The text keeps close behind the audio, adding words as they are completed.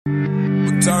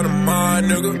Time to mind,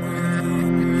 nigga.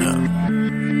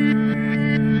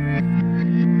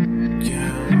 Yeah.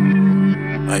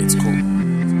 Hey, it's cool.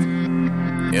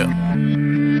 Yeah.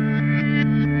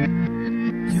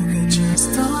 You can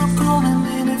just stop calling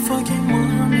any fucking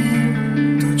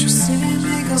morning. Don't you see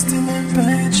niggas still in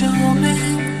bed, me?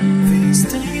 These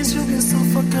days you can still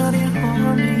fuck out your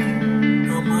horny.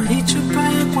 I'ma hit you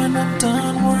back when I'm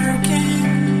done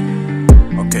working.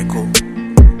 Okay, cool.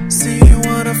 See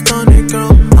what I've done, it,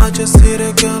 girl. I just hit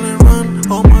a girl and run.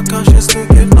 Oh my gosh, it's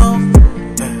looking low.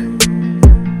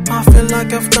 I feel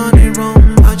like I've done it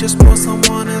wrong. I just broke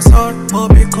someone else's heart, all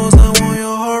because I want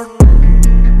your heart.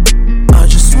 I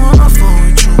just wanna fall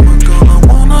with you, my girl. I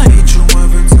wanna hit you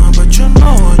every time, but you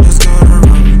know I just gotta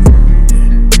run.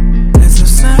 It's a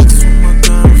sex with my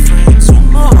girlfriends. You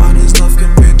know how this love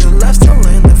can be. The lifestyle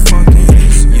in the fucking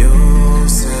is. You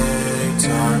say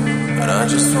time, but I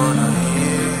just wanna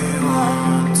hear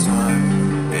one time.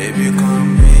 Baby,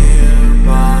 come here.